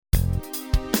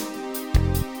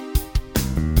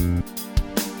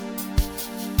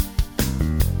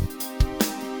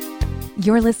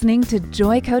You're listening to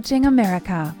Joy Coaching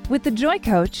America with the Joy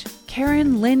Coach,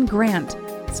 Karen Lynn Grant,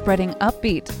 spreading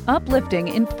upbeat, uplifting,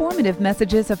 informative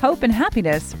messages of hope and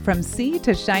happiness from sea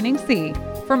to shining sea,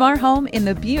 from our home in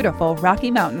the beautiful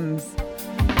Rocky Mountains.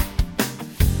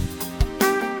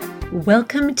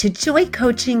 Welcome to Joy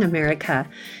Coaching America.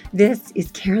 This is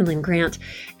Karen Lynn Grant,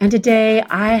 and today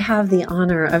I have the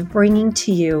honor of bringing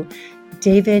to you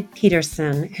David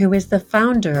Peterson, who is the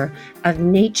founder of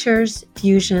Nature's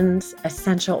Fusions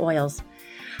Essential Oils.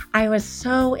 I was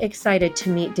so excited to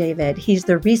meet David. He's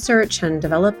the research and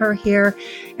developer here,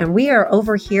 and we are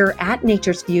over here at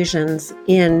Nature's Fusions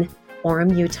in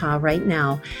Orem, Utah right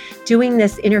now, doing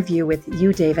this interview with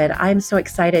you, David. I'm so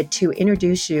excited to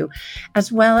introduce you,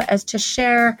 as well as to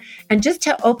share and just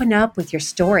to open up with your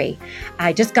story.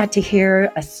 I just got to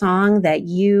hear a song that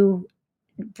you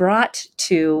brought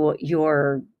to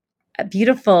your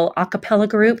beautiful a cappella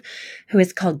group, who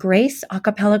is called Grace A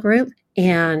Cappella Group.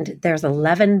 And there's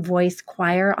 11 voice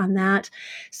choir on that.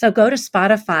 So go to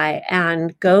Spotify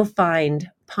and go find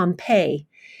Pompeii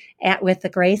with the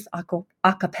Grace A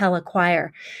Cappella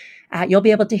Choir. You'll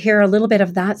be able to hear a little bit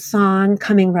of that song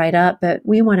coming right up, but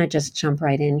we want to just jump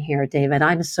right in here, David.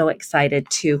 I'm so excited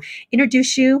to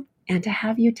introduce you and to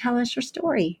have you tell us your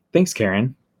story. Thanks,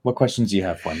 Karen. What questions do you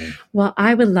have for me? Well,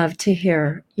 I would love to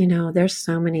hear, there's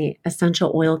so many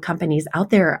essential oil companies out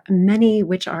there, many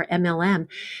which are MLM.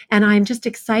 And I'm just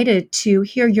excited to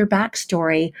hear your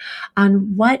backstory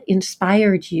on what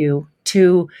inspired you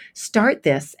to start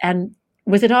this. And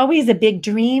was it always a big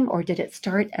dream, or did it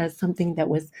start as something that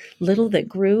was little that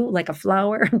grew like a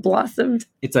flower and blossomed?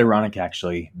 It's ironic,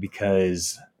 actually,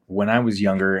 because when I was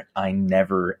younger, I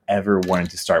never, ever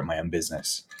wanted to start my own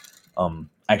business.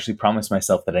 I actually promised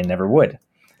myself that I never would.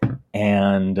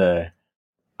 And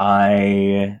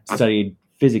I studied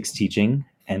physics teaching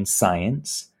and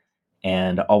science,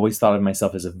 and always thought of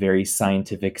myself as a very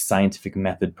scientific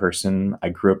method person. I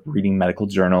grew up reading medical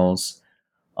journals.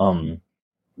 And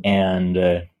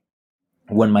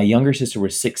when my younger sister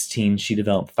was 16, she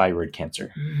developed thyroid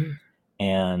cancer. Mm-hmm.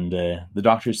 And the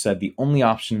doctors said the only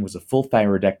option was a full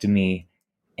thyroidectomy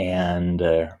and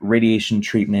radiation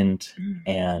treatment. Mm-hmm.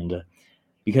 And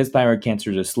because thyroid cancer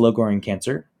is a slow-growing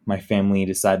cancer, my family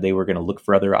decided they were going to look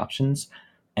for other options,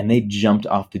 and they jumped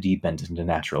off the deep end into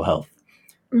natural health.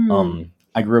 Mm-hmm.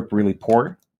 I grew up really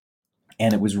poor,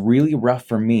 and it was really rough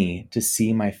for me to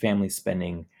see my family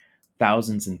spending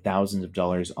thousands and thousands of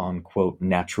dollars on, quote,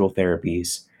 natural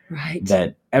therapies, right,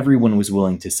 that everyone was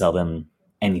willing to sell them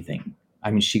anything.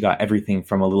 I mean, she got everything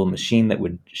from a little machine that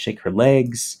would shake her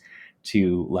legs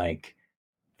to like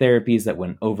therapies that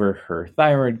went over her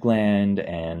thyroid gland.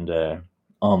 And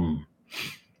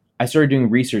I started doing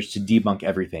research to debunk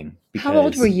everything. How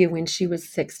old were you when she was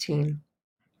 16?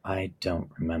 I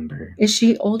don't remember. Is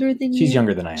she older than you? She's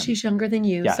younger than I am. She's younger than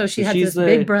you. Yeah, so she has this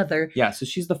big brother. Yeah, so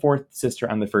she's the fourth sister.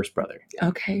 I'm the first brother.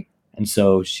 Okay. And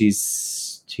so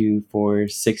she's 2, 4,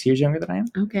 6 years younger than I am.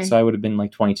 Okay. So I would have been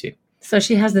like 22. So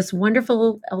she has this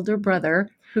wonderful elder brother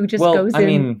who just goes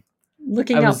in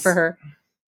looking out for her.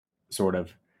 Sort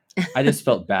of. I just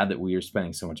felt bad that we were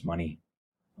spending so much money.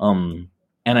 And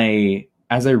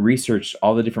as I researched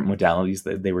all the different modalities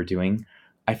that they were doing,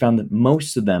 I found that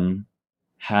most of them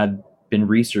had been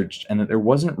researched and that there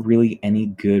wasn't really any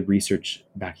good research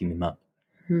backing them up.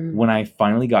 Hmm. When I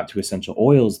finally got to essential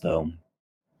oils, though,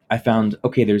 I found,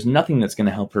 okay, there's nothing that's going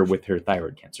to help her with her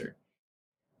thyroid cancer.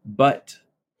 But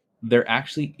there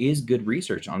actually is good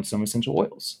research on some essential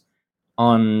oils,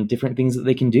 on different things that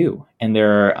they can do. And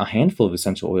there are a handful of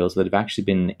essential oils that have actually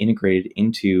been integrated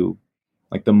into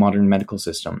like the modern medical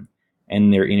system.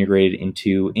 And they're integrated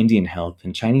into Indian health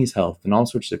and Chinese health and all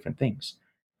sorts of different things.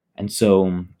 And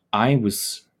so I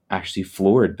was actually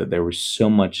floored that there was so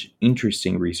much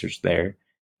interesting research there.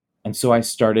 And so I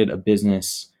started a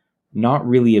business, not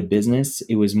really a business.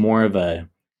 It was more of a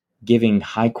giving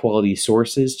high quality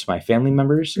sources to my family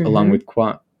members, mm-hmm, along with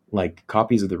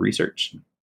copies of the research,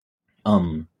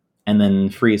 and then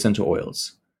free essential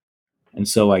oils. And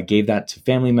so I gave that to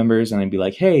family members, and I'd be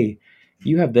like, hey,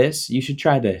 you have this, you should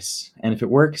try this. And if it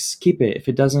works, keep it. If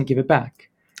it doesn't, give it back.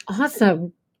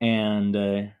 Awesome.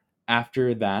 And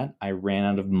after that, I ran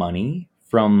out of money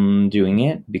from doing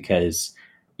it because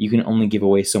you can only give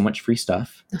away so much free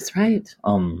stuff. That's right.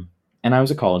 And I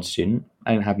was a college student.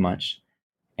 I didn't have much.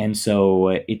 And so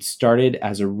it started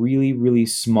as a really, really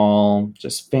small,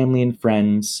 just family and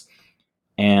friends.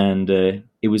 And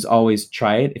it was always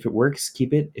try it. If it works,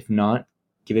 keep it. If not,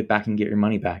 give it back and get your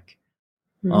money back.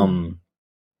 Mm.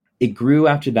 It grew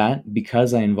after that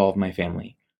because I involved my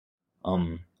family.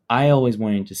 I always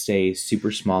wanted to stay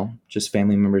super small, just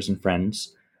family members and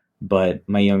friends. but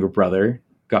my younger brother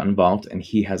got involved, and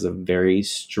he has a very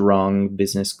strong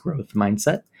business growth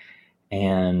mindset,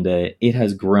 and it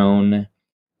has grown.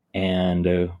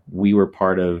 And we were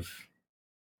part of,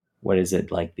 what is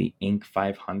it, like the Inc.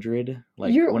 500,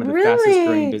 like You're one of the fastest growing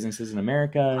really? businesses in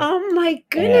America. Oh my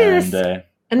goodness. And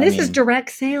And I this is mean,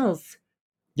 direct sales,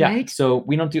 yeah, right? so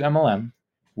we don't do MLM.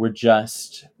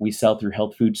 We sell through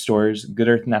health food stores. Good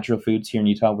Earth Natural Foods here in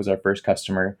Utah was our first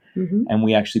customer. Mhm. And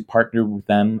we actually partnered with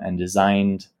them and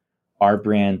designed our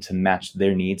brand to match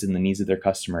their needs and the needs of their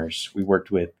customers. We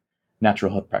worked with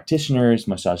natural health practitioners,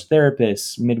 massage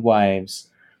therapists, midwives.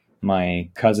 My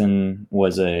cousin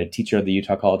was a teacher at the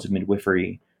Utah College of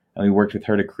Midwifery, and we worked with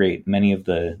her to create many of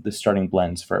the starting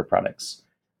blends for our products.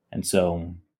 And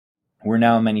so we're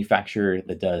now a manufacturer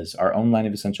that does our own line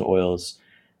of essential oils,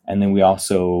 and then we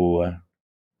also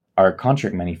are a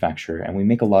contract manufacturer, and we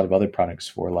make a lot of other products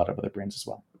for a lot of other brands as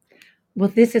well. Well,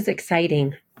 this is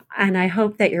exciting. And I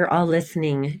hope that you're all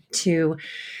listening to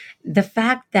the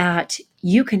fact that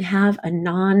you can have a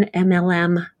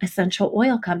non-MLM essential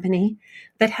oil company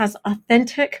that has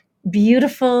authentic,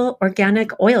 beautiful,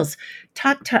 organic oils.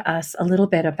 Talk to us a little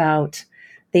bit about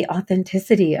the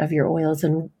authenticity of your oils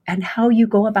and how you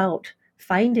go about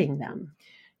finding them.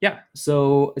 Yeah,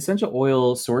 so essential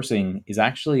oil sourcing is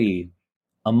actually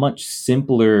a much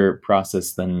simpler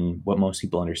process than what most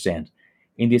people understand.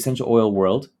 In the essential oil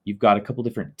world, you've got a couple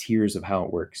different tiers of how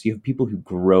it works. You have people who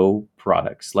grow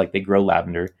products, like they grow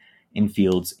lavender in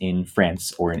fields in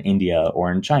France or in India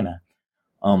or in China.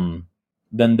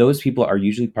 Then those people are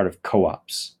usually part of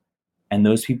co-ops. And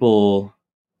those people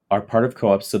are part of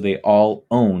co-ops, so they all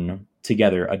own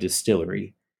together a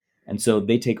distillery. And so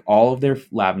they take all of their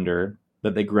lavender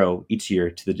that they grow each year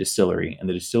to the distillery, and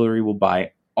the distillery will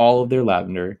buy all of their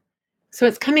lavender. So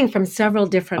it's coming from several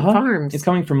different farms. It's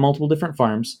coming from multiple different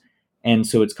farms. And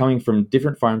so it's coming from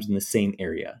different farms in the same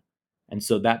area. And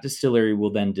so that distillery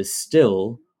will then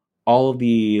distill all of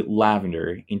the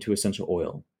lavender into essential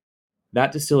oil.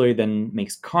 That distillery then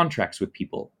makes contracts with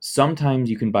people. Sometimes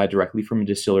you can buy directly from a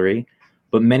distillery,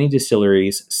 but many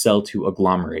distilleries sell to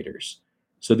agglomerators.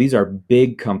 So these are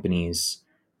big companies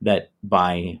that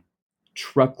buy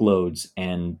truckloads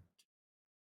and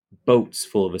boats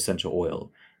full of essential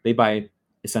oil. They buy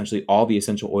essentially all the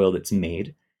essential oil that's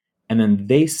made, and then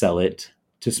they sell it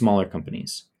to smaller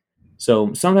companies.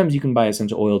 So sometimes you can buy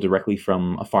essential oil directly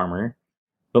from a farmer,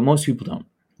 but most people don't.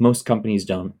 Most companies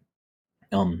don't.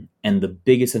 And the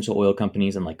big essential oil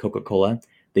companies, and like Coca-Cola,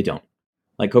 they don't.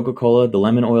 Like Coca-Cola, the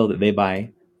lemon oil that they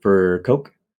buy for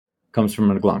Coke comes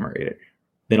from an agglomerator.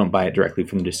 They don't buy it directly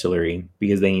from the distillery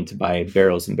because they need to buy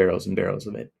barrels and barrels and barrels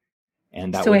of it.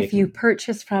 And that so way if you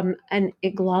purchase from an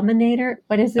agglomerator,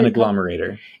 what is it? An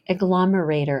agglomerator.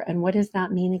 Agglomerator. And what does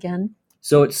that mean again?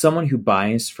 So it's someone who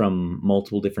buys from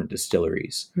multiple different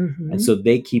distilleries. Mm-hmm. And so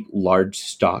they keep large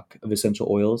stock of essential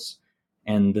oils,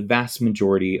 and the vast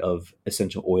majority of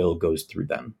essential oil goes through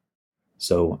them.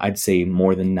 So I'd say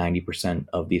more than 90%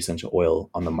 of the essential oil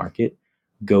on the market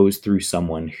goes through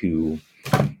someone who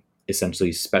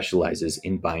essentially specializes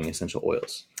in buying essential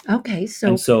oils. Okay.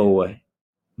 And so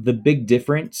the big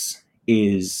difference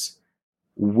is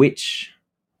which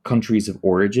countries of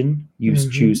origin you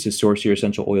choose to source your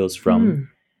essential oils from,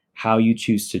 how you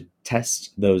choose to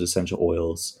test those essential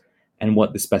oils, and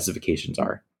what the specifications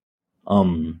are.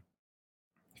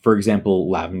 For example,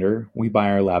 lavender. We buy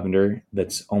our lavender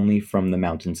that's only from the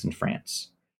mountains in France.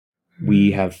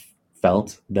 We have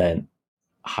felt that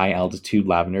high altitude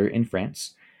lavender in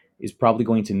France is probably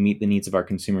going to meet the needs of our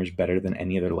consumers better than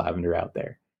any other lavender out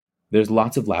there. There's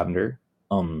lots of lavender.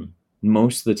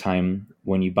 Most of the time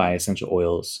when you buy essential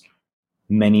oils,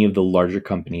 many of the larger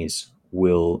companies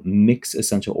will mix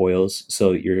essential oils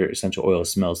so that your essential oil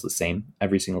smells the same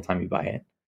every single time you buy it.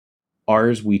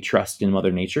 Ours, we trust in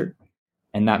Mother Nature,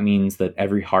 and that means that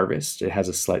every harvest, it has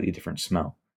a slightly different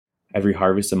smell. Every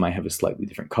harvest, it might have a slightly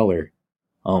different color.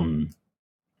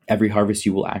 Every harvest,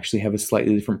 you will actually have a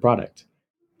slightly different product.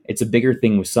 It's a bigger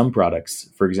thing with some products.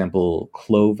 For example,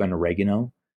 clove and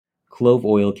oregano. Clove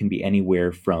oil can be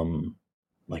anywhere from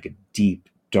like a deep,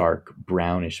 dark,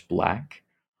 brownish black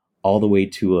all the way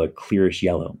to a clearish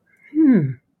yellow.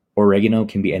 Oregano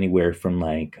can be anywhere from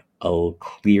like a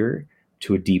clear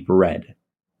to a deep red.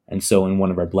 And so in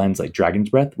one of our blends, like Dragon's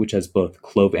Breath, which has both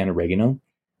clove and oregano,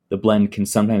 the blend can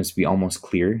sometimes be almost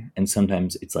clear, and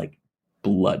sometimes it's like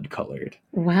blood colored.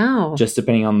 Wow. Just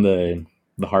depending on the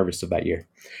harvest of that year.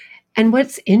 And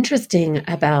what's interesting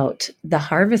about the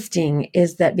harvesting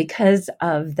is that because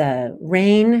of the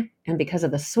rain and because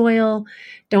of the soil,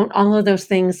 don't all of those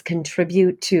things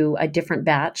contribute to a different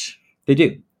batch? They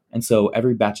do. And so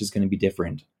every batch is going to be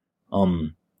different.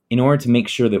 in order to make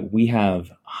sure that we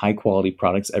have high quality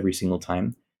products every single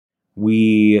time,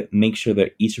 we make sure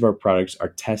that each of our products are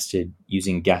tested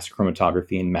using gas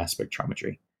chromatography and mass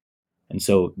spectrometry. And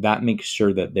so that makes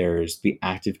sure that there's the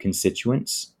active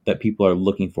constituents that people are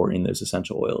looking for in those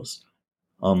essential oils.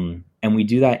 And we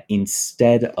do that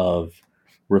instead of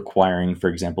requiring, for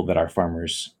example, that our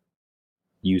farmers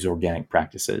use organic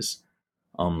practices.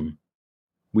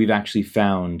 We've actually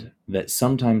found that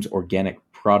sometimes organic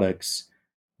products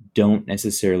don't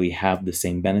necessarily have the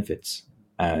same benefits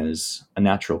as a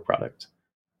natural product.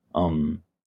 In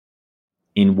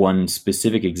one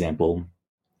specific example,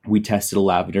 we tested a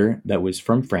lavender that was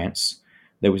from France,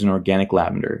 that was an organic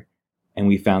lavender, and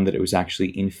we found that it was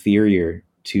actually inferior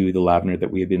to the lavender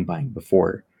that we had been buying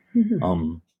before.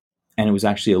 Mm-hmm. And it was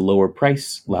actually a lower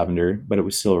price lavender, but it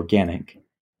was still organic.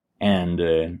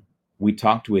 And we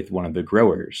talked with one of the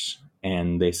growers,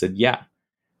 and they said, yeah,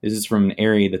 this is from an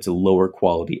area that's a lower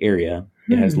quality area.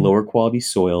 It has lower quality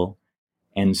soil,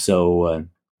 and so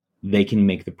they can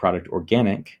make the product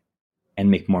organic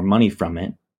and make more money from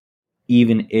it,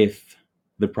 even if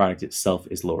the product itself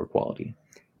is lower quality.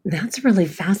 That's really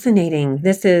fascinating.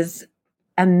 This is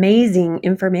amazing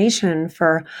information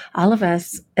for all of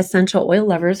us essential oil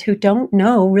lovers who don't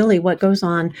know really what goes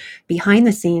on behind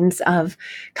the scenes of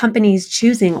companies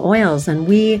choosing oils. And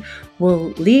we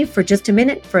will leave for just a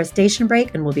minute for a station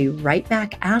break, and we'll be right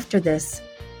back after this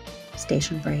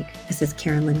station break. This is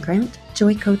Karen Lynn Grant,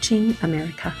 Joy Coaching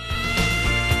America.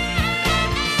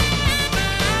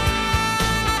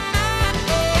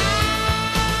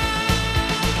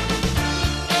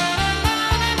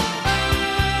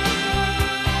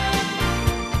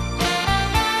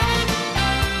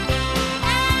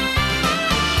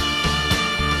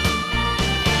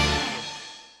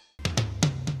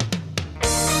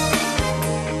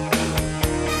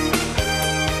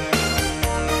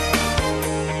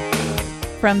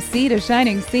 From sea to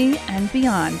shining sea and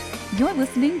beyond, you're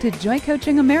listening to Joy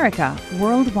Coaching America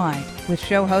Worldwide with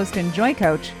show host and Joy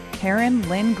Coach, Karen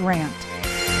Lynn Grant.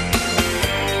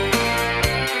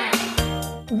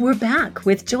 We're back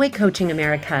with Joy Coaching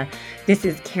America. This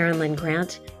is Karen Lynn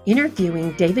Grant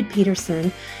interviewing David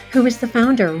Peterson, who is the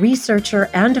founder, researcher,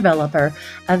 and developer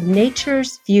of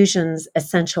Nature's Fusions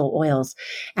essential oils.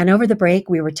 And over the break,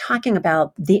 we were talking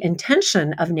about the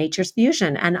intention of Nature's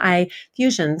Fusions,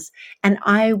 and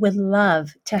I would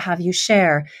love to have you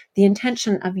share the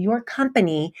intention of your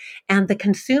company and the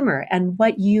consumer and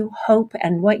what you hope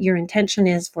and what your intention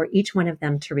is for each one of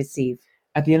them to receive.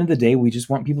 At the end of the day, we just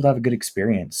want people to have a good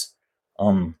experience.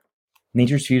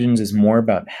 Nature's Fusions is more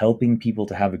about helping people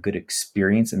to have a good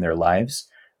experience in their lives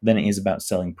than it is about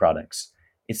selling products.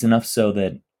 It's enough so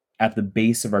that at the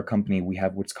base of our company, we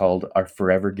have what's called our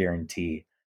Forever Guarantee.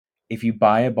 If you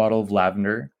buy a bottle of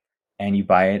lavender and you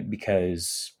buy it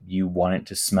because you want it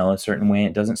to smell a certain way,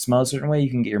 it doesn't smell a certain way, you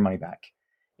can get your money back.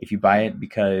 If you buy it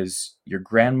because your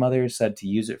grandmother said to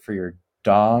use it for your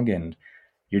dog and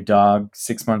your dog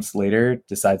 6 months later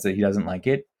decides that he doesn't like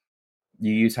it,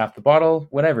 you use half the bottle,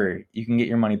 whatever, you can get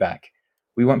your money back.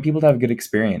 We want people to have a good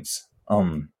experience.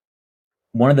 One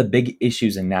of the big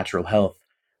issues in natural health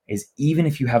is even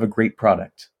if you have a great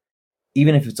product,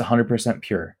 even if it's 100%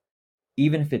 pure,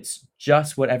 even if it's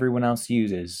just what everyone else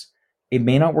uses, it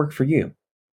may not work for you.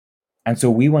 And so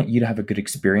we want you to have a good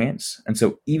experience. And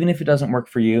so even if it doesn't work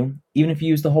for you, even if you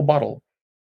use the whole bottle,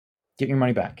 get your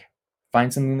money back.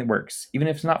 Find something that works, even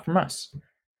if it's not from us.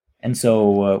 And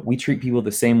so we treat people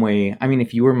the same way. I mean,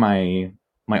 if you were my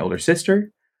older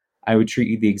sister, I would treat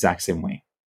you the exact same way.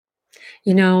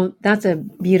 You know, that's a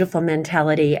beautiful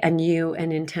mentality and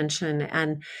an intention.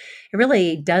 And it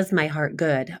really does my heart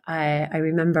good. I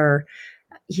remember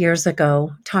years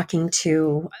ago talking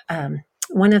to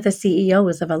one of the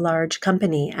CEOs of a large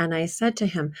company. And I said to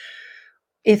him,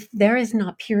 if there is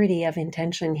not purity of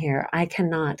intention here, I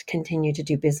cannot continue to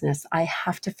do business. I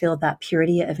have to feel that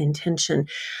purity of intention.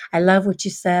 I love what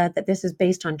you said, that this is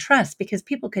based on trust, because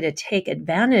people could take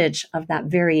advantage of that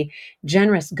very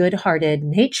generous, good-hearted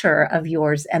nature of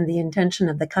yours and the intention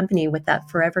of the company with that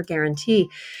forever guarantee.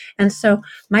 And so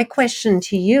my question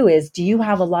to you is, do you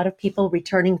have a lot of people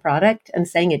returning product and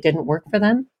saying it didn't work for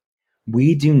them?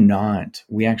 We do not.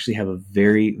 We actually have a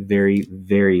very, very,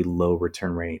 very low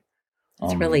return rate.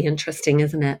 It's really interesting,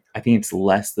 isn't it? I think it's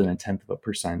less than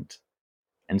 0.1%.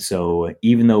 And so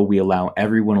even though we allow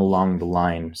everyone along the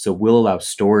line, so we'll allow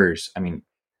stores, I mean,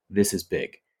 this is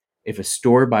big. If a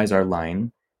store buys our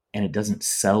line and it doesn't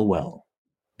sell well,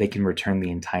 they can return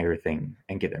the entire thing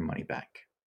and get their money back.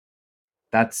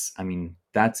 That's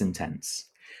intense.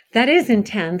 That is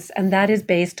intense, and that is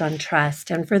based on trust.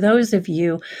 And for those of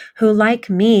you who, like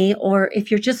me, or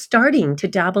if you're just starting to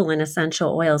dabble in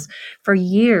essential oils, for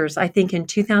years, I think in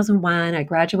 2001, I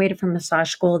graduated from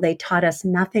massage school. They taught us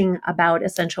nothing about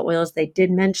essential oils. They did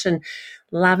mention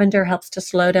lavender helps to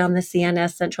slow down the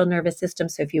CNS, central nervous system.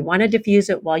 So if you want to diffuse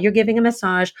it while you're giving a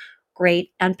massage,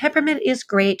 great. And peppermint is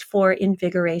great for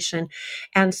invigoration.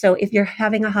 And so if you're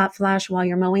having a hot flash while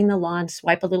you're mowing the lawn,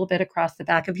 swipe a little bit across the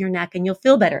back of your neck and you'll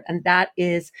feel better. And that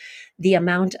is the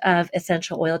amount of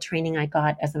essential oil training I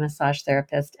got as a massage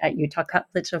therapist at Utah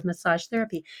College of Massage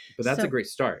Therapy. But that's a great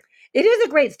start. It is a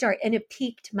great start, and it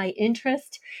piqued my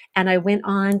interest. And I went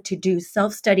on to do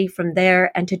self-study from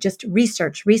there and to just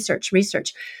research.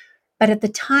 But at the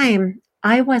time,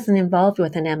 I wasn't involved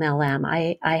with an MLM.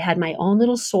 I had my own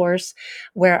little source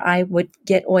where I would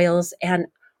get oils, and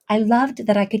I loved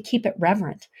that I could keep it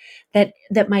reverent, that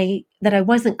I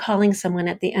wasn't calling someone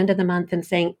at the end of the month and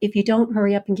saying, if you don't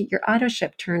hurry up and get your auto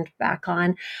ship turned back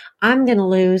on, I'm going to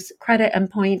lose credit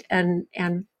and point and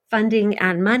funding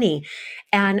and money.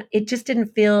 And it just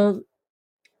didn't feel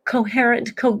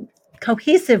coherent,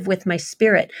 cohesive with my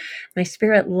spirit. My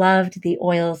spirit loved the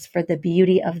oils for the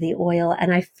beauty of the oil.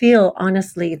 And I feel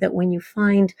honestly that when you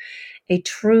find a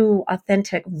true,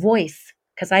 authentic voice,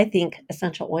 because I think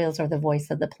essential oils are the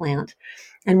voice of the plant.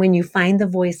 And when you find the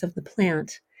voice of the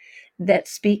plant that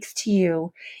speaks to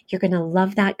you, you're going to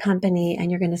love that company and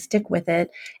you're going to stick with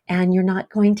it. And you're not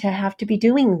going to have to be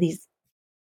doing these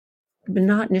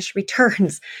monotonous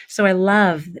returns. So I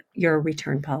love your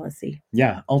return policy.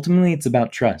 Yeah, ultimately it's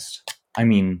about trust. I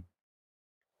mean,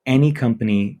 any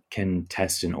company can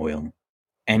test an oil.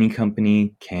 Any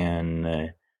company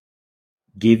can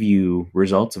give you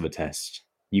results of a test.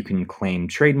 You can claim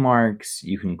trademarks.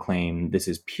 You can claim this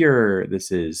is pure,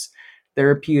 this is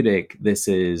therapeutic, this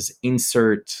is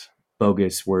insert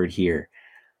bogus word here.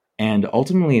 And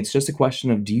ultimately, it's just a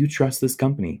question of, do you trust this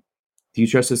company? Do you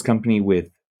trust this company with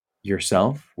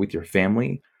yourself, with your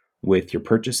family, with your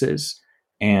purchases?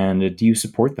 And do you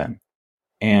support them?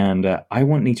 And I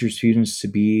want Nature's Fusions to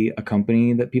be a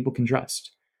company that people can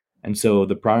trust. And so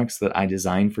the products that I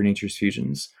design for Nature's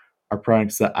Fusions are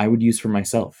products that I would use for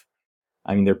myself.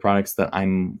 I mean, they're products that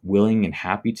I'm willing and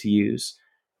happy to use,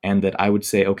 and that I would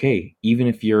say, okay, even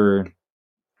if you're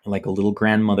like a little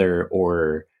grandmother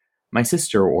or my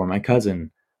sister or my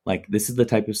cousin, like this is the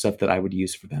type of stuff that I would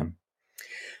use for them.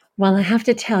 Well, I have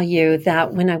to tell you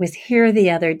that when I was here the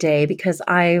other day, because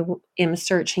I am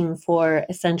searching for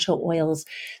essential oils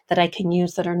that I can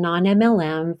use that are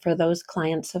non-MLM for those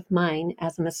clients of mine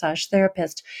as a massage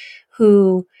therapist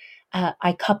who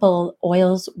I couple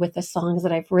oils with the songs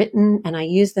that I've written and I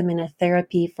use them in a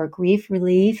therapy for grief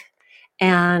relief.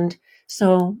 And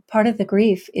so part of the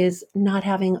grief is not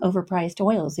having overpriced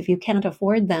oils. If you can't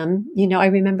afford them, I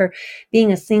remember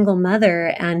being a single mother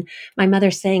and my mother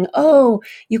saying, oh,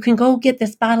 you can go get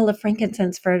this bottle of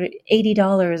frankincense for $80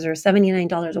 or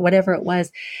 $79 or whatever it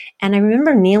was. And I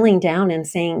remember kneeling down and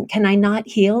saying, can I not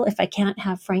heal if I can't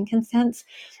have frankincense?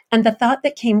 And the thought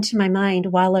that came to my mind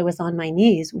while I was on my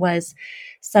knees was,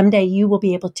 someday you will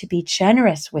be able to be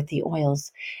generous with the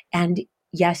oils. And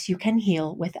yes, you can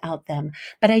heal without them.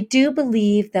 But I do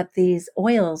believe that these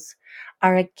oils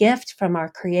are a gift from our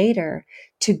Creator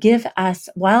to give us,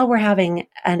 while we're having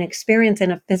an experience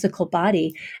in a physical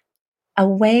body, a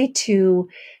way to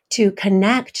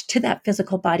connect to that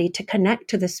physical body, to connect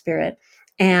to the spirit.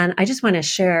 And I just want to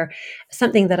share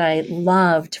something that I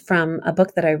loved from a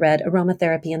book that I read,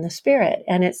 Aromatherapy in the Spirit.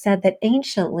 And it said that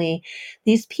anciently,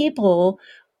 these people,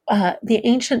 the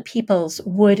ancient peoples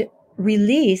would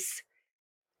release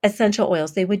essential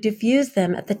oils. They would diffuse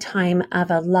them at the time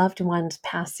of a loved one's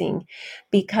passing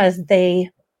because they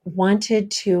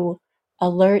wanted to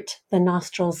alert the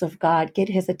nostrils of God, get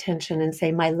his attention and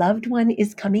say, my loved one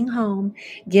is coming home.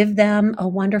 Give them a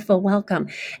wonderful welcome.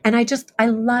 And I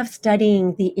love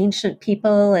studying the ancient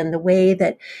people and the way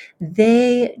that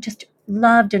they just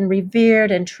loved and revered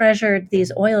and treasured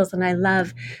these oils. And I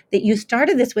love that you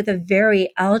started this with a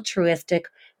very altruistic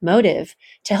motive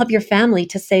to help your family,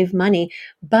 to save money,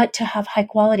 but to have high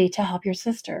quality to help your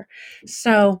sister.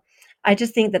 So I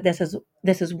just think that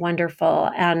this is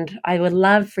wonderful. And I would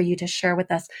love for you to share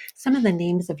with us some of the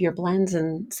names of your blends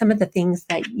and some of the things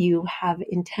that you have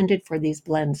intended for these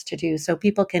blends to do so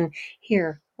people can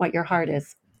hear what your heart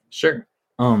is. Sure.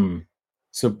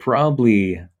 So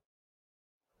probably,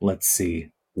 let's see,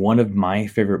 one of my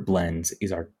favorite blends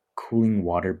is our cooling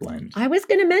water blend. I was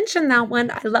going to mention that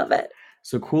one. I love it.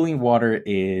 So cooling water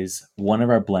is one of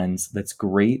our blends that's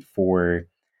great for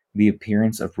the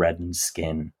appearance of reddened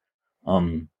skin.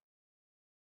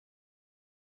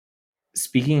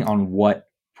 Speaking on what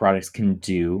products can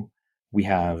do. We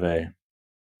have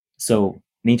so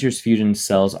Nature's Fusion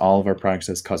sells all of our products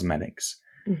as cosmetics.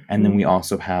 Mm-hmm. And then we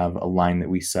also have a line that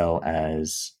we sell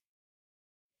as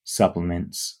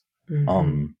supplements.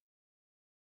 Mm-hmm.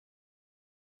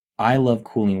 I love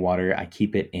cooling water. I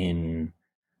keep it in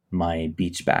my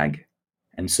beach bag.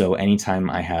 And so anytime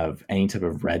I have any type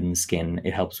of reddened skin,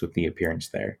 it helps with the appearance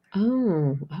there.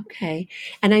 Oh, okay.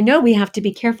 And I know we have to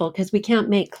be careful because we can't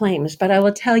make claims, but I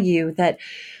will tell you that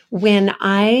when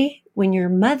your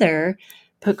mother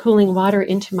put cooling water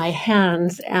into my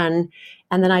hands and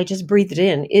then I just breathed it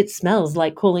in, it smells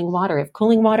like cooling water. If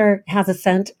cooling water has a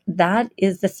scent, that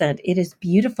is the scent. It is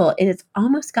beautiful. It has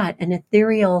almost got an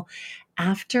ethereal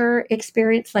after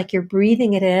experience, like you're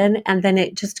breathing it in and then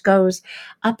it just goes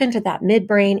up into that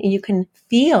midbrain and you can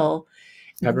feel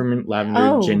peppermint,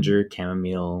 lavender, ginger,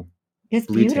 chamomile, it's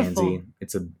blue beautiful. tansy.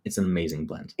 It's an amazing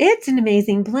blend. It's an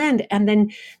amazing blend. And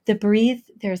then the breathe,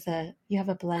 you have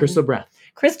a blend.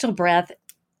 Crystal Breath.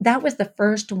 That was the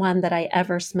first one that I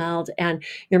ever smelled. And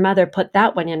your mother put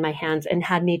that one in my hands and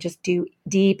had me just do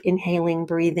deep inhaling,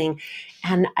 breathing.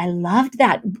 And I loved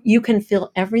that. You can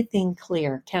feel everything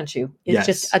clear, can't you? It's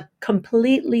just a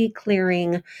completely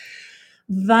clearing,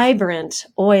 vibrant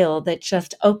oil that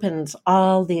just opens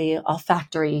all the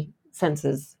olfactory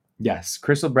senses. Yes.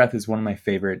 Crystal Breath is one of my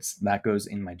favorites. That goes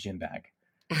in my gym bag.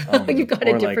 You've got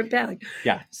a different bag.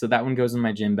 Yeah. So that one goes in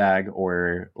my gym bag,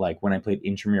 or like when I played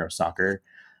intramural soccer,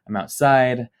 I'm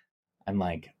outside. I'm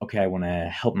like, okay, I want to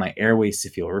help my airways to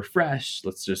feel refreshed.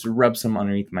 Let's just rub some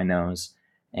underneath my nose.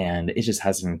 And it just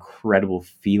has an incredible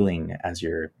feeling as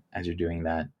you're doing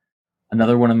that.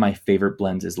 Another one of my favorite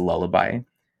blends is Lullaby.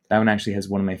 That one actually has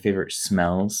one of my favorite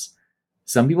smells.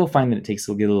 Some people find that it takes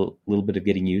a little bit of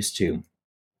getting used to.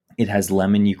 It has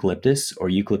lemon eucalyptus or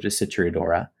Eucalyptus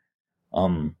citridora,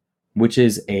 which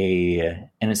is an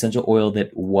essential oil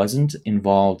that wasn't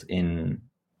involved in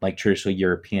like traditional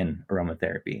European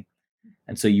aromatherapy.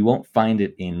 And so you won't find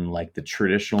it in like the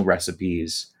traditional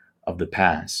recipes of the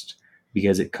past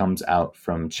because it comes out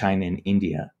from China and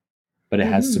India, but it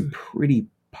has some pretty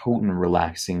potent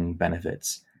relaxing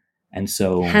benefits. And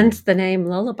so hence the name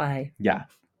Lullaby. Yeah.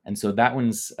 And so that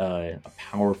one's a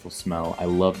powerful smell. I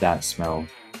love that smell.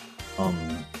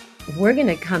 We're going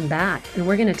to come back and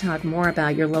we're going to talk more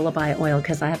about your Lullaby oil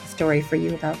because I have a story for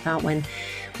you about that one.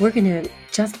 We're going to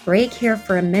just break here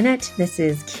for a minute. This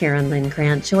is Karen Lynn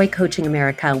Grant, Joy Coaching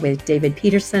America with David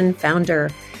Peterson, founder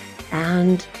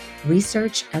and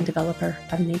research and developer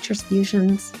of Nature's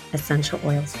Fusion's essential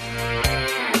oils.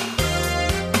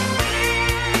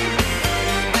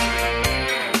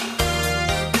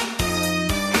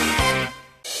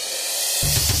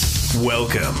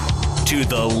 Welcome to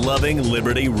the Loving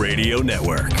Liberty Radio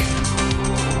Network.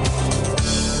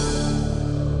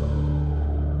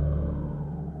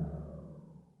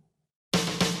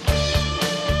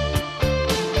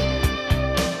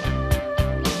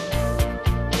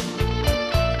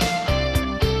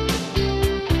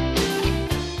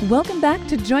 Welcome back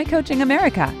to Joy Coaching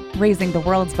America, raising the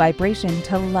world's vibration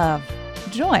to love,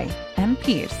 joy, and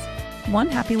peace, one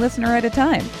happy listener at a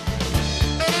time.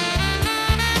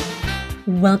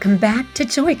 Welcome back to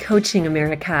Joy Coaching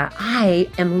America. I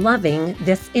am loving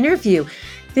this interview.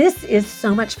 This is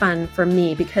so much fun for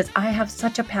me because I have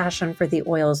such a passion for the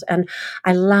oils and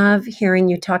I love hearing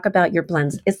you talk about your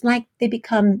blends. It's like they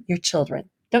become your children.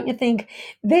 Don't you think?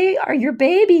 They are your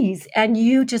babies and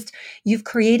you've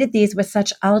created these with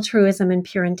such altruism and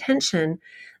pure intention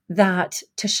that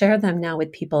to share them now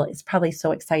with people is probably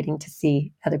so exciting to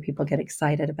see other people get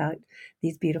excited about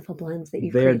these beautiful blends that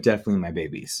you've created. They're definitely my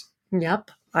babies.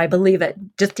 Yep, I believe it.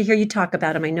 Just to hear you talk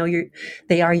about them, I know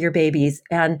they are your babies.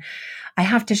 And I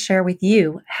have to share with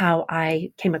you how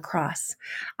I came across.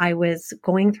 I was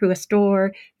going through a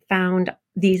store, found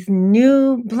these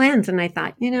new blends, and I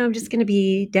thought, I'm just going to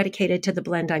be dedicated to the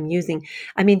blend I'm using.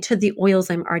 I mean, to the oils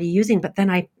I'm already using. But then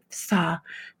I saw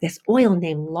this oil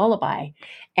named Lullaby,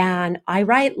 and I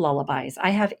write lullabies.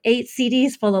 I have 8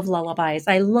 CDs full of lullabies.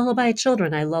 I lullaby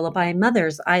children. I lullaby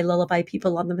mothers. I lullaby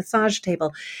people on the massage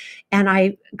table. And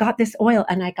I got this oil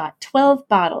and I got 12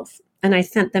 bottles and I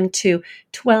sent them to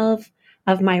 12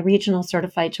 of my regional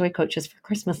certified joy coaches for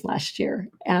Christmas last year.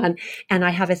 And I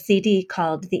have a CD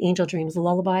called The Angel Dreams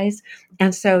Lullabies.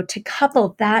 And so to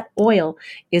couple that oil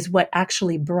is what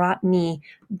actually brought me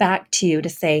back to you to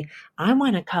say, I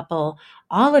want to couple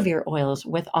all of your oils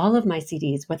with all of my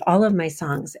CDs, with all of my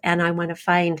songs. And I want to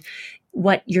find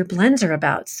what your blends are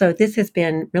about. So this has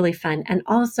been really fun. And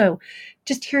also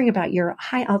just hearing about your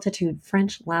high altitude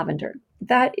French lavender.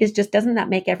 that is just, doesn't that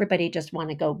make everybody just want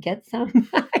to go get some?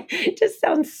 It just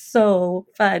sounds so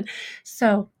fun.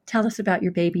 So tell us about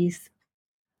your babies.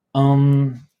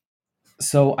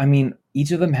 So, I mean,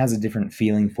 each of them has a different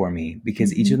feeling for me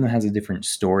because each of them has a different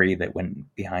story that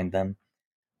went behind them.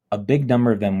 A big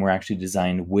number of them were actually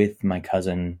designed with my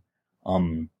cousin.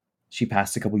 She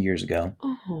passed a couple years ago,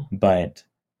 but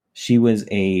she was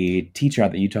a teacher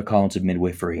at the Utah College of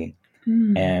Midwifery,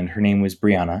 and her name was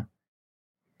Brianna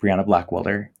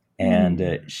Blackwelder.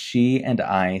 And she and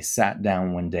I sat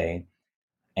down one day,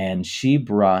 and she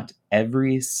brought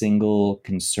every single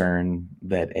concern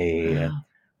that a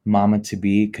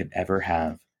mama-to-be could ever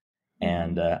have.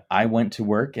 And I went to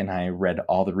work and I read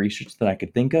all the research that I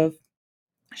could think of.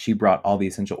 She brought all the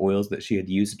essential oils that she had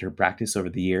used in her practice over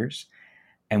the years.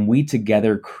 And we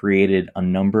together created a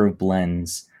number of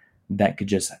blends that could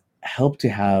just help to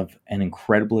have an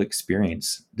incredible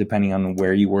experience depending on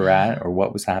where you were at or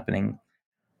what was happening.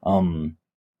 And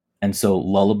so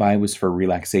Lullaby was for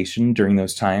relaxation during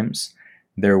those times.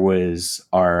 There was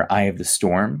our Eye of the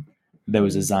Storm that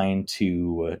was designed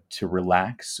to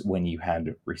relax when you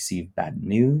had received bad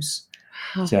news,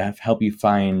 to help you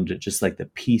find just like the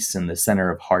peace in the center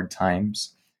of hard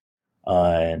times.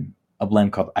 A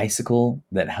blend called Icicle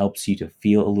that helps you to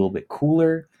feel a little bit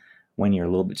cooler when you're a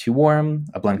little bit too warm.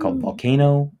 A blend called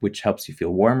Volcano, which helps you feel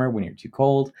warmer when you're too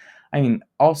cold. I mean,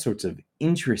 all sorts of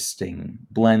interesting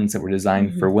blends that were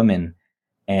designed for women.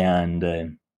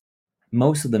 And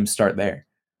most of them start there.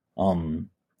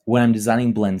 When I'm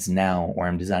designing blends now or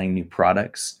I'm designing new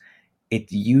products,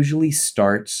 it usually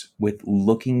starts with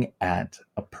looking at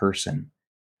a person.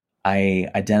 I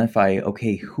identify,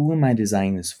 okay, who am I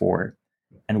designing this for?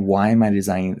 And why am I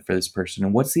designing it for this person?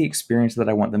 And what's the experience that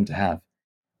I want them to have?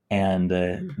 And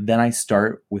then I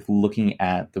start with looking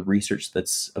at the research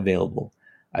that's available.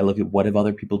 I look at what have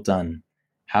other people done?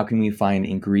 How can we find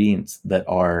ingredients that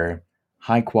are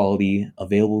high quality,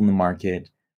 available in the market,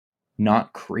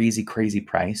 not crazy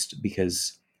priced,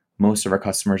 because most of our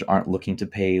customers aren't looking to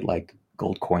pay like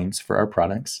gold coins for our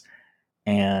products.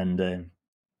 And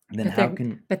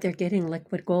then but they're getting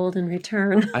liquid gold in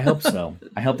return. I hope so.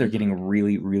 I hope they're getting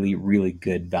really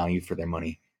good value for their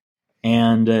money.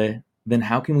 And then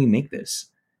how can we make this?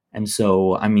 And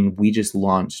so, I mean, we just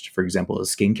launched, for example, a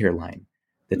skincare line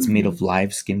that's made of live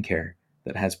skincare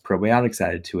that has probiotics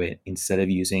added to it instead of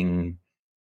using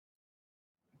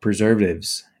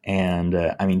preservatives. And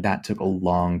I mean, that took a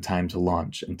long time to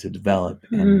launch and to develop.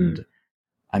 And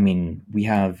I mean, we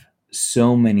have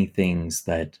so many things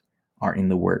that are in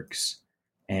the works.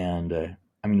 And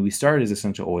I mean, we started as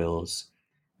essential oils,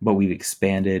 but we've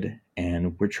expanded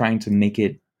and we're trying to make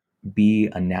it be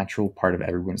a natural part of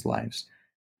everyone's lives.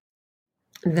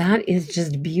 That is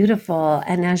just beautiful.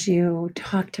 And as you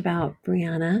talked about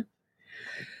Brianna,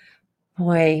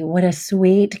 boy, what a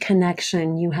sweet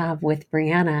connection you have with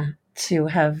Brianna to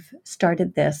have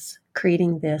started this,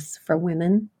 creating this for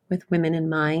women, with women in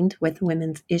mind, with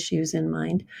women's issues in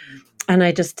mind. And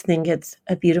I just think it's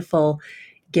a beautiful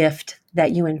gift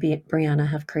that you and Brianna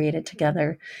have created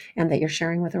together and that you're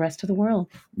sharing with the rest of the world.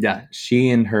 Yeah, she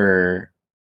and her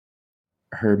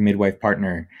midwife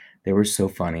partner, they were so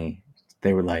funny.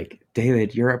 They were like,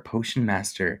 David, you're a potion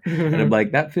master. And I'm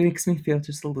like, that makes me feel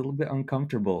just a little bit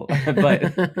uncomfortable.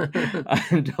 But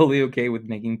I'm totally okay with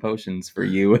making potions for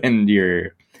you and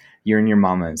your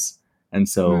mamas. And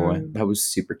so that was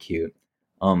super cute.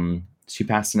 She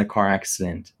passed in a car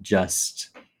accident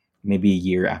just maybe a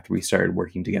year after we started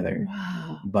working together.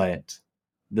 Wow. But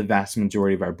the vast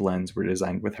majority of our blends were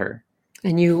designed with her.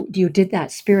 And you did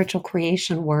that spiritual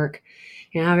creation work.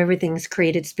 You know, how everything's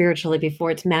created spiritually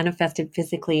before it's manifested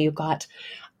physically. You got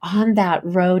on that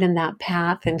road and that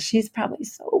path, and she's probably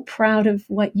so proud of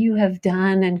what you have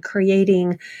done and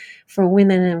creating for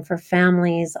women and for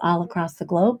families all across the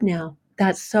globe now.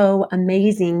 That's so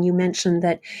amazing. You mentioned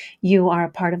that you are a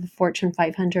part of the Fortune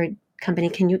 500 company.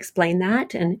 Can you explain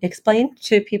that and explain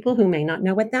to people who may not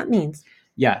know what that means?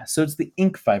 Yeah, so it's the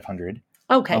Inc. 500.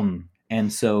 Okay.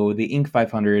 And so the Inc.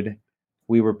 500,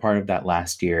 we were part of that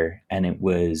last year, and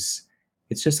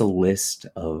it's just a list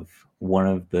of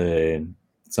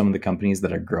some of the companies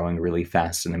that are growing really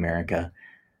fast in America.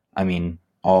 I mean,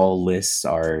 all lists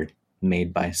are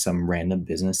made by some random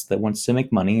business that wants to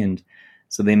make money, and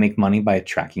so they make money by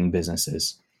tracking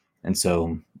businesses. And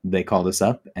so they called us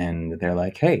up and they're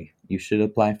like, hey, you should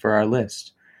apply for our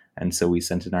list. And so we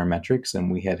sent in our metrics,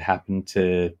 and we had happened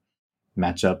to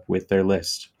match up with their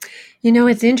list. You know,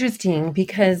 it's interesting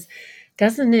because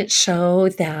doesn't it show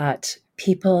that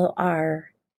people are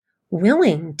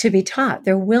willing to be taught.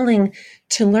 They're willing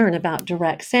to learn about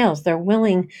direct sales. They're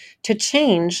willing to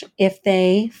change if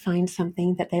they find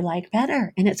something that they like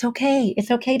better. And it's okay. It's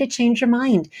okay to change your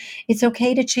mind. It's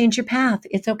okay to change your path.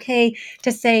 It's okay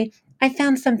to say, I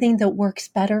found something that works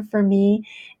better for me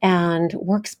and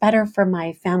works better for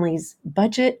my family's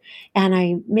budget.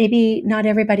 And maybe not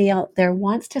everybody out there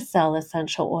wants to sell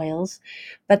essential oils,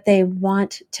 but they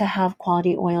want to have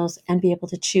quality oils and be able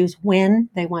to choose when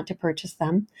they want to purchase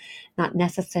them, not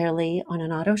necessarily on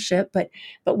an auto ship, but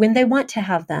when they want to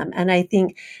have them. And I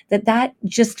think that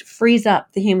just frees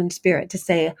up the human spirit to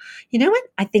say, you know what?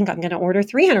 I think I'm going to order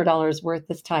 $300 worth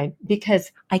this time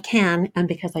because I can and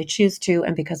because I choose to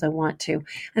and because I want to.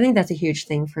 I think that's a huge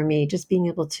thing for me, just being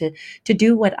able to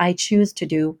do what I choose to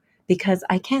do because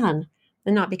I can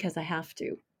and not because I have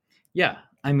to. Yeah.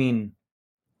 I mean,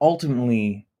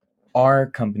 ultimately, our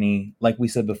company, like we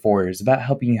said before, is about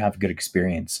helping you have a good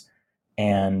experience.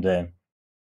 And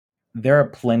there are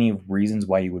plenty of reasons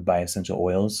why you would buy essential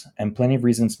oils and plenty of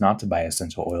reasons not to buy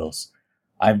essential oils.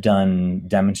 I've done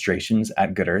demonstrations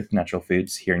at Good Earth Natural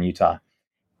Foods here in Utah,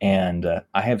 and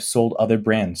I have sold other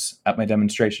brands at my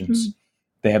demonstrations. Mm-hmm.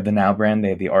 They have the Now brand, they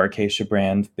have the Aracacia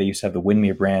brand, they used to have the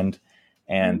Windmere brand,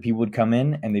 and people would come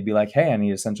in and they'd be like, hey, I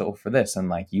need essential oil for this. And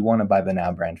like, you want to buy the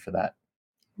Now brand for that.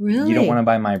 Really? You don't want to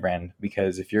buy my brand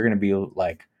because if you're going to be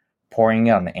like pouring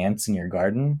out on ants in your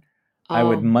garden, I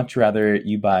would much rather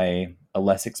you buy a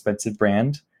less expensive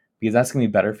brand because that's going to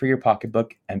be better for your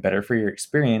pocketbook and better for your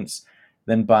experience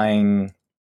than buying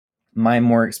my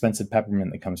more expensive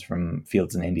peppermint that comes from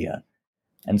fields in India.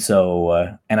 And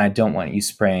so, and I don't want you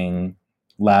spraying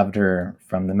lavender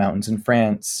from the mountains in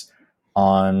France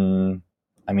on,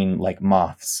 like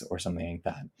moths or something like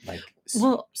that. Like,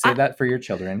 say that for your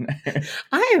children.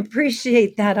 I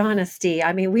appreciate that honesty.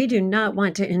 I mean, we do not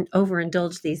want to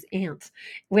overindulge these ants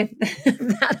with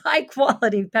that high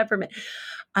quality peppermint.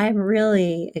 I'm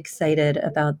really excited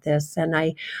about this. And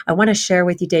I want to share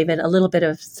with you, David, a little bit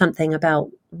of something about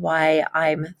why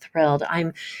I'm thrilled.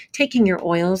 I'm taking your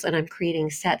oils and I'm creating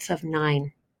sets of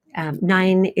 9.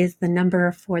 9 is the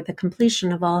number for the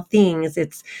completion of all things.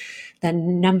 It's the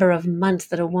number of months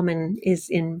that a woman is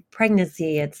in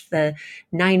pregnancy. It's the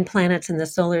 9 planets in the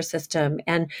solar system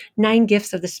and 9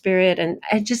 gifts of the spirit. And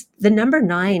just the number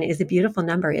 9 is a beautiful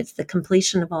number. It's the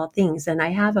completion of all things. And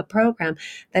I have a program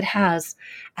that has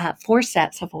 4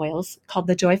 sets of oils called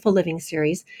the Joyful Living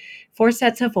Series, 4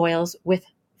 sets of oils with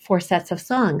 4 sets of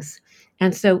songs.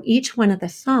 And so each one of the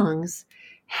songs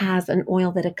has an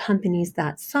oil that accompanies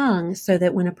that song so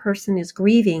that when a person is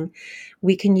grieving,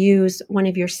 we can use one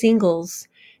of your singles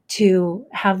to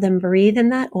have them breathe in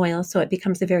that oil so it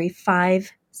becomes a very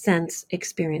 5-sense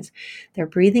experience. They're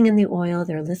breathing in the oil,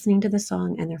 they're listening to the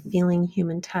song, and they're feeling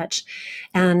human touch.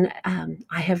 And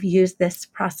I have used this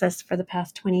process for the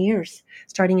past 20 years.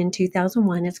 Starting in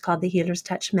 2001, it's called the Healer's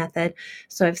Touch Method.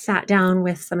 So I've sat down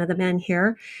with some of the men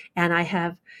here and I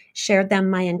have shared them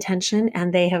my intention,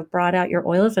 and they have brought out your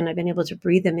oils and I've been able to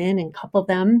breathe them in and couple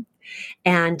them.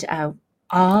 And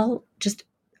all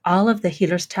of the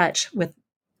Healer's Touch with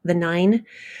the 9,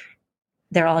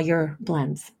 they're all your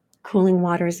blends. Cooling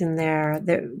waters in there.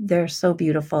 They're so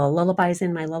beautiful. Lullabies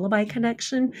in my Lullaby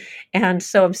Connection. And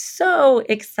so I'm so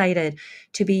excited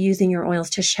to be using your oils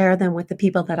to share them with the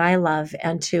people that I love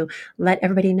and to let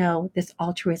everybody know this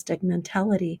altruistic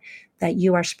mentality that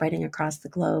you are spreading across the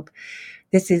globe.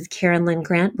 This is Karen Lynn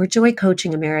Grant. We're Joy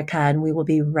Coaching America, and we will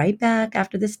be right back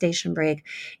after the station break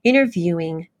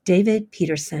interviewing David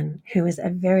Peterson, who is a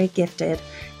very gifted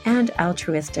and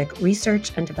altruistic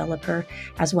research and developer,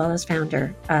 as well as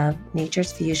founder of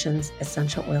Nature's Fusions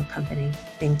Essential Oil Company.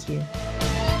 Thank you.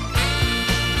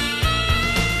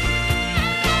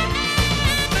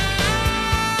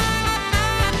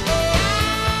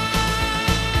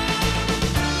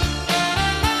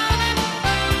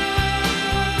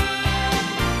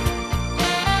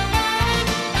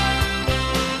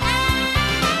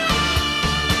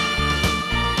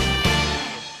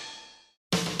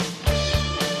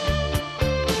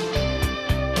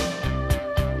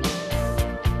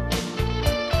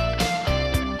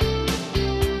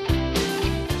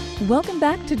 Welcome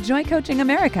back to Joy Coaching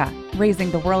America,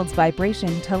 raising the world's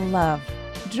vibration to love,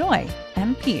 joy,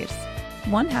 and peace,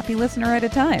 one happy listener at a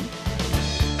time.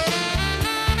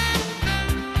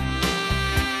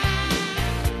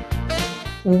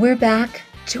 We're back,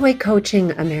 Joy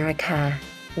Coaching America,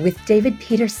 with David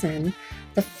Peterson,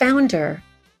 the founder,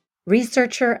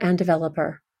 researcher, and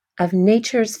developer of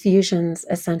Nature's Fusions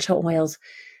Essential Oils.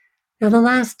 Now, the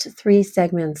last 3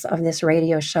 segments of this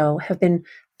radio show have been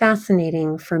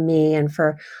fascinating for me and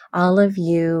for all of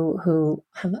you who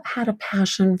have had a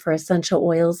passion for essential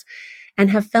oils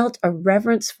and have felt a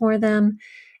reverence for them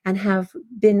and have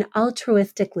been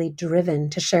altruistically driven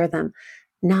to share them,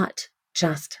 not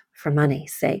just for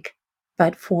money's sake,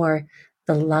 but for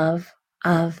the love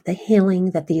of the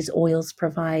healing that these oils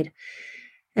provide.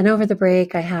 And over the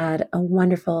break, I had a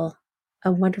wonderful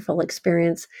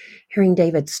experience hearing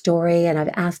David's story, and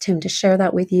I've asked him to share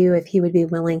that with you if he would be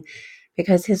willing,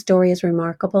 because his story is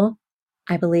remarkable.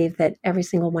 I believe that every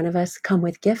single one of us come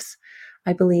with gifts.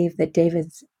 I believe that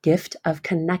David's gift of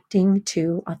connecting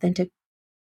to authentic,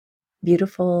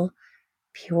 beautiful,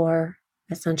 pure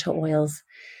essential oils,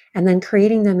 and then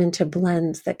creating them into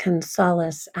blends that can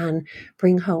solace and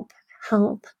bring hope,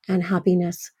 health, and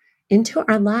happiness into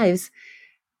our lives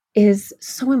is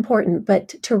so important. But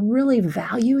to really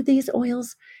value these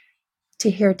oils, to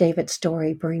hear David's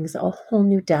story brings a whole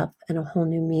new depth and a whole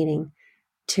new meaning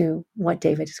to what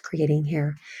David is creating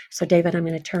here. So, David, I'm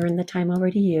going to turn the time over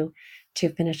to you to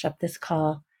finish up this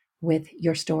call with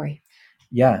your story.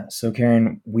 Yeah. So,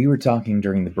 Karen, we were talking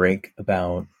during the break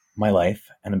about my life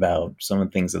and about some of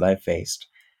the things that I've faced.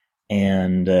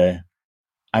 And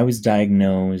I was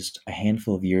diagnosed a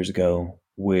handful of years ago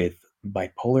with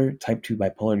type 2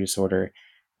 bipolar disorder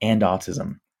and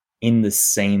autism in the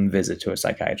same visit to a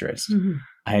psychiatrist. Mm-hmm.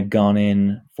 I had gone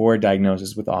in for a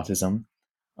diagnosis with autism.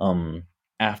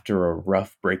 After a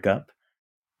rough breakup,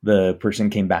 the person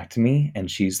came back to me and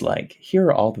she's like, here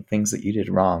are all the things that you did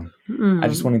wrong. I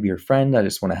just want to be your friend. I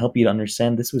just want to help you to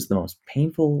understand this was the most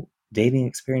painful dating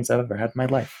experience I've ever had in my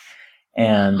life.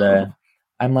 And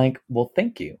I'm like, well,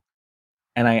 thank you.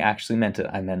 And I actually meant it.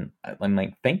 I'm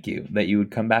like, thank you that you would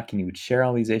come back and you would share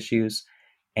all these issues.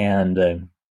 And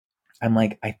I'm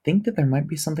like, I think that there might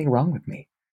be something wrong with me.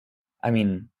 I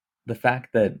mean, the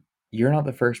fact that you're not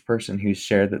the first person who's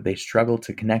shared that they struggle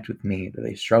to connect with me, that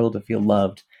they struggle to feel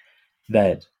loved,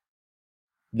 that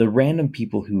the random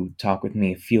people who talk with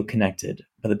me feel connected,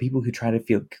 but the people who try to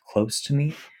feel close to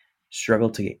me struggle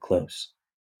to get close.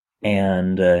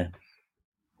 And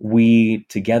we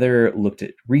together looked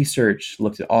at research,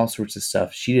 looked at all sorts of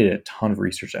stuff. She did a ton of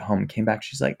research at home, came back.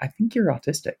 She's like, I think you're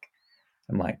autistic.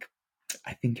 I'm like,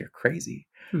 I think you're crazy.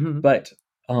 Mm-hmm. But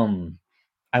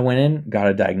I went in, got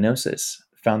a diagnosis,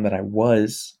 found that I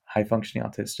was high functioning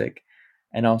autistic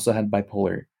and also had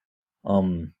bipolar.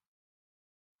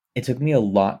 It took me a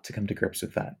lot to come to grips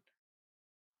with that.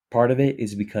 Part of it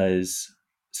is because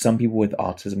some people with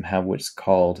autism have what's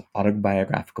called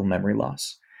autobiographical memory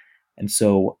loss. And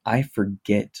so I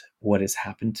forget what has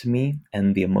happened to me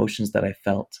and the emotions that I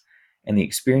felt and the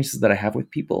experiences that I have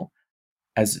with people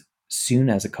as soon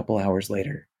as a couple hours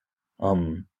later.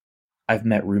 I've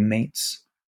met roommates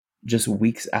just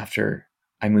weeks after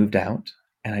I moved out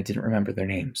and I didn't remember their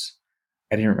names.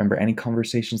 I didn't remember any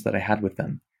conversations that I had with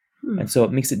them. And so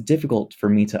it makes it difficult for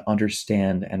me to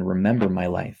understand and remember my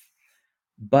life.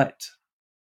 But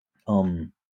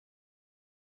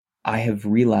I have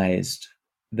realized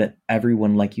that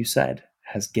everyone, like you said,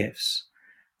 has gifts.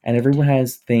 And everyone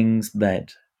has things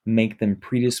that make them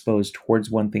predisposed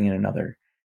towards one thing and another.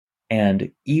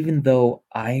 And even though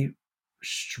I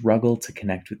struggle to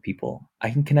connect with people, I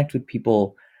can connect with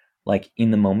people like in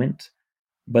the moment,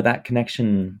 but that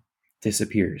connection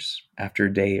disappears after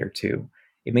a day or two.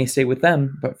 It may stay with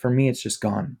them, but for me, it's just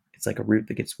gone. It's like a root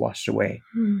that gets washed away.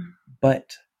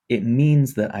 But it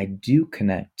means that I do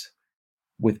connect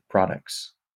with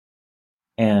products.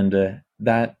 And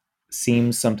that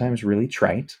seems sometimes really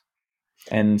trite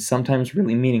and sometimes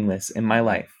really meaningless in my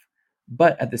life.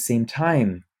 But at the same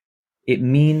time, it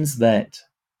means that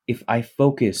if I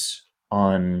focus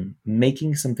on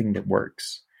making something that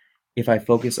works, if I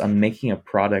focus on making a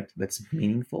product that's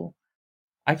meaningful,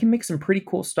 I can make some pretty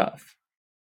cool stuff.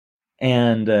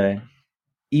 And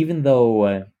even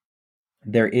though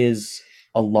there is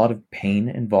a lot of pain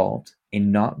involved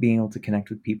in not being able to connect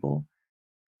with people,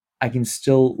 I can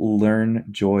still learn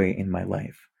joy in my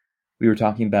life. We were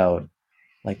talking about,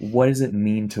 like, what does it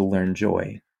mean to learn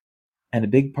joy? And a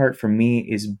big part for me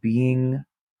is being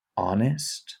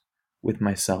honest with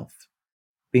myself,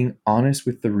 being honest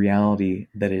with the reality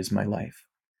that is my life,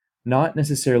 not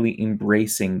necessarily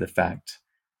embracing the fact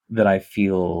that I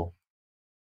feel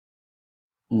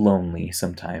lonely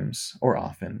sometimes or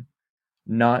often,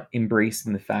 not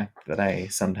embracing the fact that I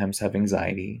sometimes have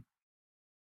anxiety,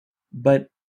 but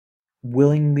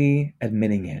willingly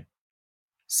admitting it,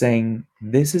 saying,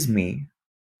 this is me.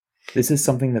 This is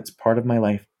something that's part of my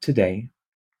life today.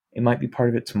 It might be part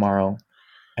of it tomorrow,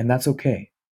 and that's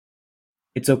okay.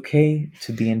 It's okay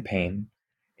to be in pain.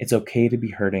 It's okay to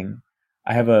be hurting.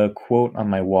 I have a quote on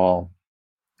my wall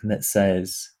that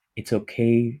says, It's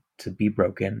okay to be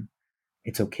broken.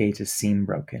 It's okay to seem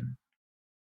broken.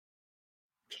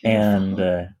 Beautiful.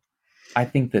 And I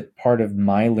think that part of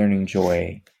my learning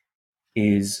joy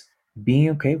is being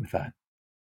okay with that.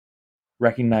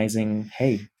 Recognizing,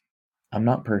 hey, I'm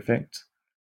not perfect,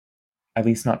 at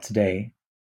least not today,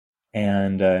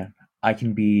 and I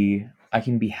can be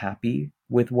happy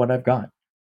with what I've got,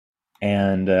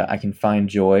 and I can find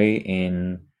joy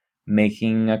in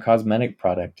making a cosmetic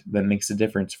product that makes a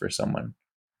difference for someone.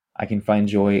 I can find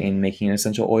joy in making an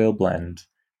essential oil blend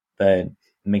that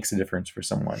makes a difference for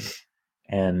someone,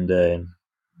 and I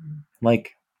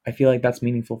feel like that's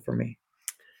meaningful for me.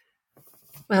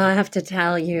 Well, I have to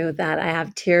tell you that I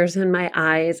have tears in my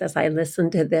eyes as I listen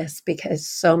to this because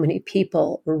so many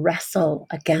people wrestle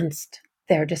against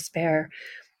their despair.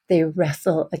 They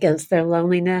wrestle against their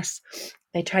loneliness.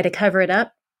 They try to cover it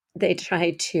up. They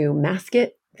try to mask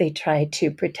it. They try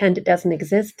to pretend it doesn't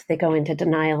exist. They go into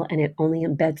denial and it only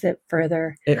embeds it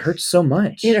further. It hurts so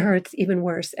much. It hurts even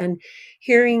worse. And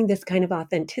hearing this kind of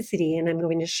authenticity, and I'm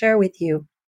going to share with you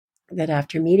that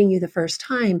after meeting you the first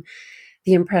time,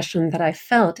 the impression that I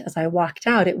felt as I walked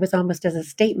out, it was almost as a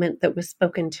statement that was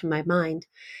spoken to my mind.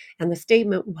 And the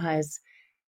statement was,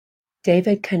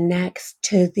 David connects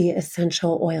to the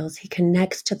essential oils. He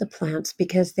connects to the plants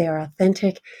because they are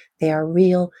authentic, they are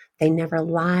real, they never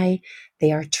lie,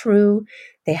 they are true,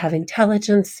 they have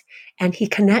intelligence, and he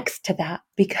connects to that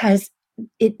because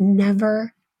it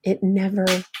never evades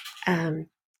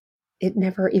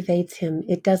him.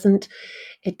 It doesn't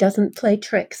play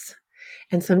tricks.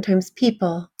 And sometimes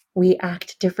people, we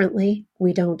act differently.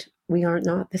 We are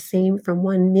not the same from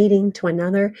one meeting to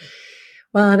another.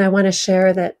 Well, and I want to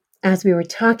share that as we were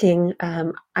talking,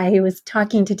 I was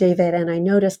talking to David and I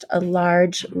noticed a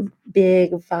large,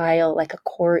 big vial, like a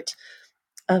quart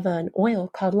of an oil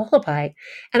called Lullaby.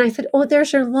 And I said, oh,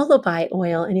 there's your Lullaby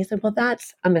oil. And he said, well,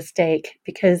 that's a mistake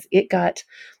because it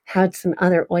had some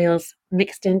other oils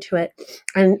mixed into it.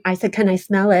 And I said, can I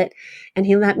smell it? And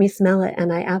he let me smell it.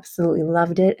 And I absolutely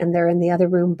loved it. And they're in the other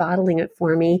room bottling it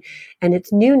for me. And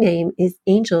its new name is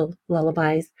Angel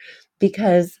Lullabies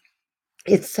because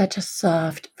it's such a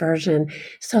soft version.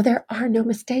 So there are no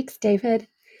mistakes, David.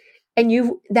 And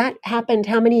that happened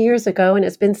how many years ago? And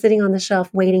it's been sitting on the shelf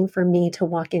waiting for me to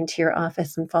walk into your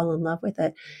office and fall in love with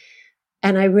it.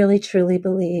 And I really, truly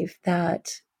believe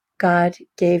that God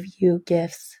gave you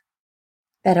gifts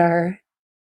that are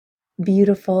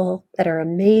beautiful, that are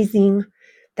amazing,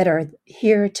 that are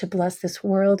here to bless this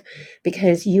world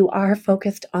because you are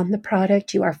focused on the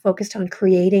product. You are focused on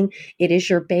creating. It is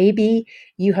your baby.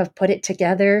 You have put it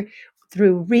together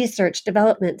through research,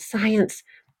 development, science,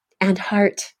 and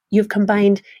heart. You've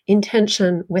combined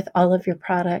intention with all of your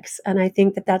products. And I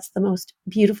think that that's the most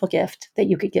beautiful gift that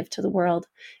you could give to the world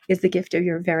is the gift of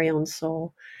your very own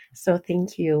soul. So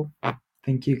thank you.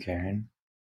 Thank you, Karen.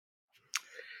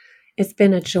 It's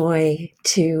been a joy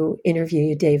to interview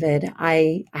you, David.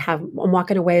 I'm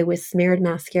walking away with smeared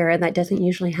mascara. That doesn't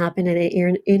usually happen in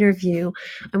an interview.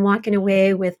 I'm walking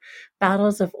away with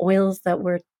bottles of oils that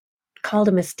were called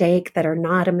a mistake that are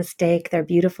not a mistake. They're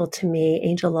beautiful to me.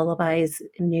 Angel Lullaby's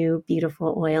new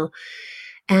beautiful oil.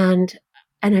 And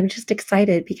I'm just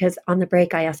excited because on the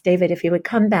break, I asked David if he would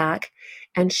come back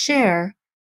and share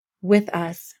with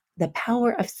us the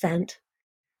power of scent,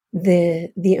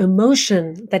 the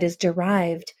emotion that is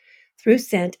derived through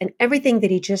scent, and everything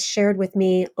that he just shared with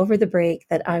me over the break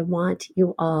that I want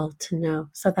you all to know.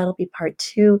 So that'll be part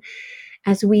 2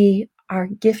 as we are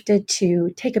gifted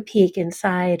to take a peek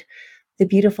inside the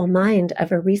beautiful mind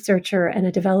of a researcher and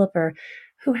a developer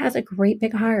who has a great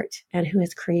big heart and who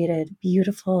has created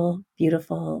beautiful,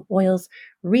 beautiful oils,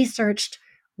 researched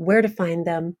where to find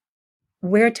them,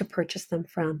 where to purchase them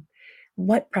from,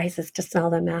 what prices to sell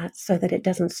them at so that it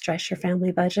doesn't stress your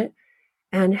family budget,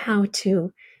 and how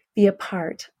to be a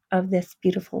part of this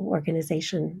beautiful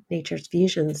organization, Nature's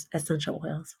Fusions Essential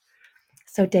Oils.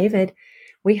 So, David,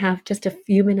 we have just a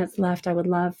few minutes left. I would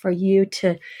love for you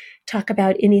to talk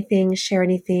about anything, share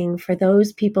anything for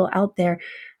those people out there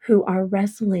who are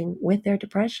wrestling with their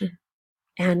depression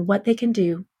and what they can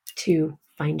do to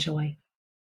find joy.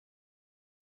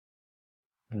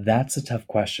 That's a tough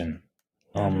question.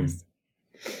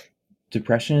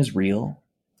 Depression is real,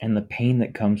 and the pain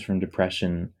that comes from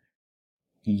depression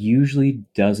usually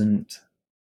doesn't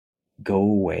go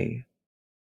away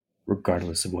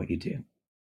regardless of what you do.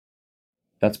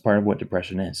 That's part of what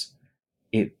depression is.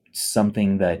 It's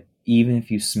something that even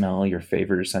if you smell your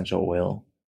favorite essential oil,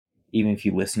 even if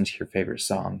you listen to your favorite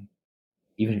song,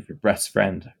 even if your best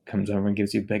friend comes over and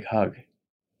gives you a big hug,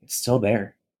 it's still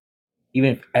there.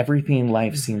 Even if everything in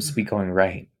life seems to be going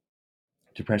right,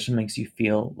 Depression makes you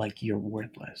feel like you're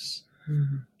worthless.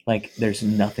 Mm-hmm. Like there's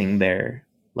nothing there.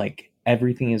 Like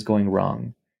everything is going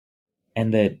wrong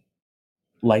and that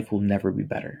life will never be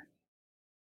better.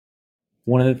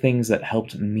 One of the things that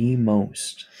helped me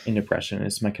most in depression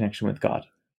is my connection with God.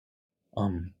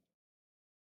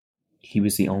 He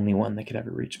was the only one that could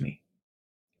ever reach me.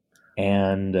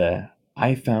 And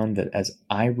I found that as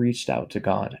I reached out to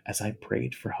God, as I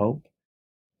prayed for hope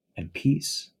and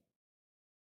peace,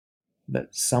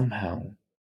 that somehow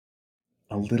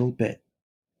a little bit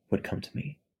would come to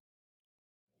me.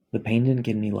 The pain didn't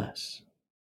get any less.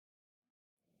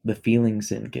 The feelings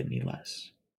didn't get any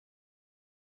less.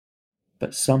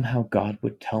 But somehow God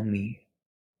would tell me,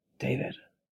 David,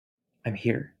 I'm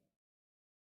here.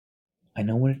 I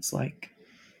know what it's like.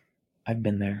 I've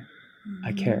been there.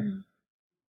 I care.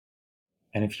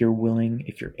 And if you're willing,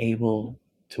 if you're able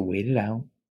to wait it out,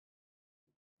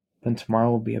 then tomorrow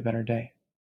will be a better day.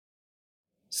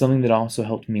 Something that also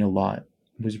helped me a lot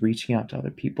was reaching out to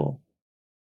other people,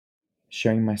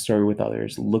 sharing my story with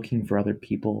others, looking for other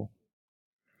people,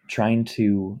 trying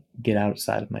to get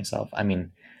outside of myself. I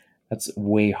mean, that's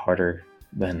way harder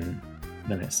than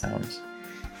it sounds.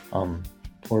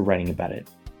 Or writing about it.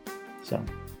 So,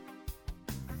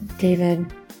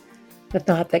 David, the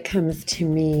thought that comes to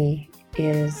me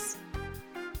is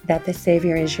that the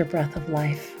Savior is your breath of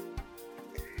life.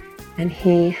 And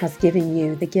He has given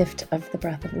you the gift of the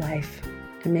breath of life.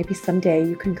 And maybe someday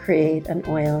you can create an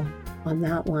oil on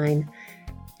that line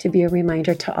to be a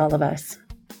reminder to all of us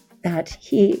that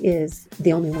He is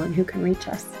the only one who can reach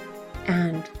us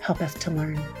and help us to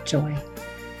learn joy.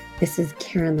 This is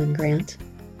Karen Lynn Grant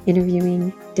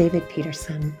interviewing David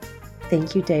Peterson.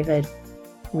 Thank you, David.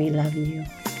 We love you.